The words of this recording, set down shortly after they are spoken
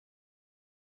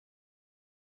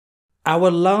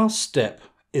Our last step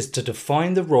is to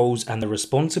define the roles and the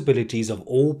responsibilities of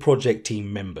all project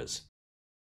team members.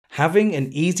 Having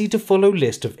an easy to follow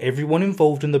list of everyone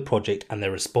involved in the project and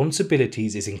their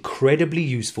responsibilities is incredibly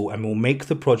useful and will make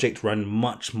the project run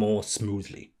much more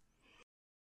smoothly.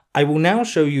 I will now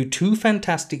show you two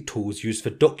fantastic tools used for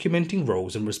documenting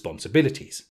roles and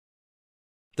responsibilities.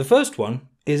 The first one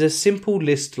is a simple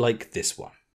list like this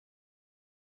one.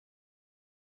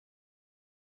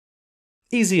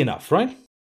 Easy enough, right?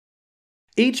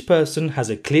 Each person has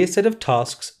a clear set of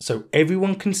tasks so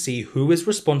everyone can see who is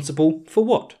responsible for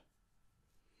what.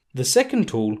 The second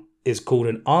tool is called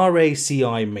an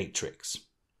RACI matrix.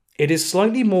 It is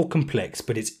slightly more complex,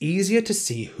 but it's easier to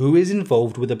see who is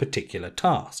involved with a particular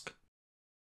task.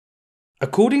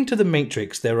 According to the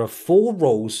matrix, there are 4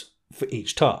 roles for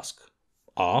each task: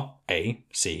 R, A,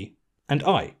 C, and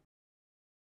I.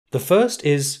 The first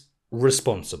is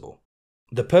responsible,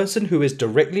 the person who is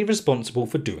directly responsible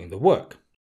for doing the work.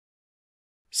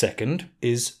 Second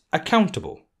is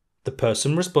accountable, the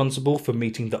person responsible for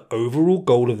meeting the overall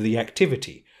goal of the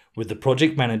activity, with the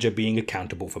project manager being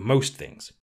accountable for most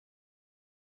things.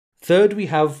 Third, we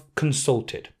have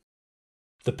consulted,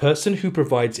 the person who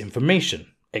provides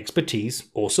information, expertise,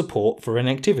 or support for an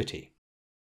activity.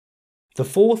 The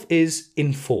fourth is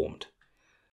informed,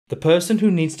 the person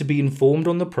who needs to be informed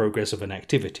on the progress of an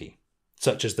activity,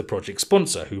 such as the project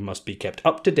sponsor who must be kept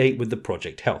up to date with the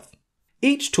project health.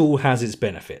 Each tool has its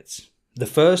benefits. The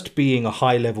first being a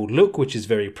high-level look, which is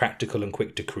very practical and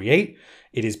quick to create.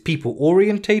 It is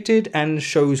people-orientated and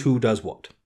shows who does what.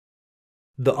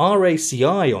 The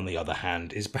RACI, on the other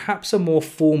hand, is perhaps a more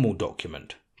formal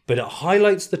document, but it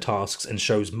highlights the tasks and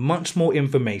shows much more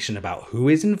information about who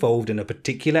is involved in a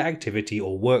particular activity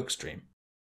or workstream.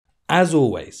 As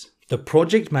always, the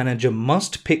project manager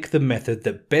must pick the method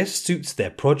that best suits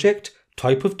their project,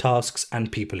 type of tasks,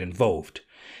 and people involved.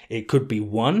 It could be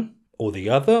one or the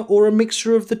other, or a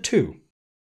mixture of the two.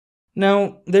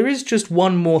 Now, there is just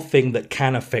one more thing that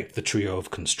can affect the trio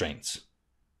of constraints: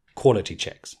 quality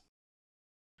checks.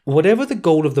 Whatever the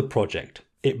goal of the project,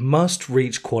 it must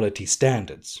reach quality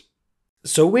standards.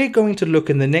 So we're going to look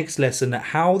in the next lesson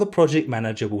at how the project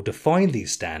manager will define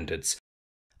these standards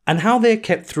and how they're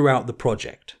kept throughout the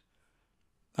project.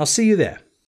 I'll see you there.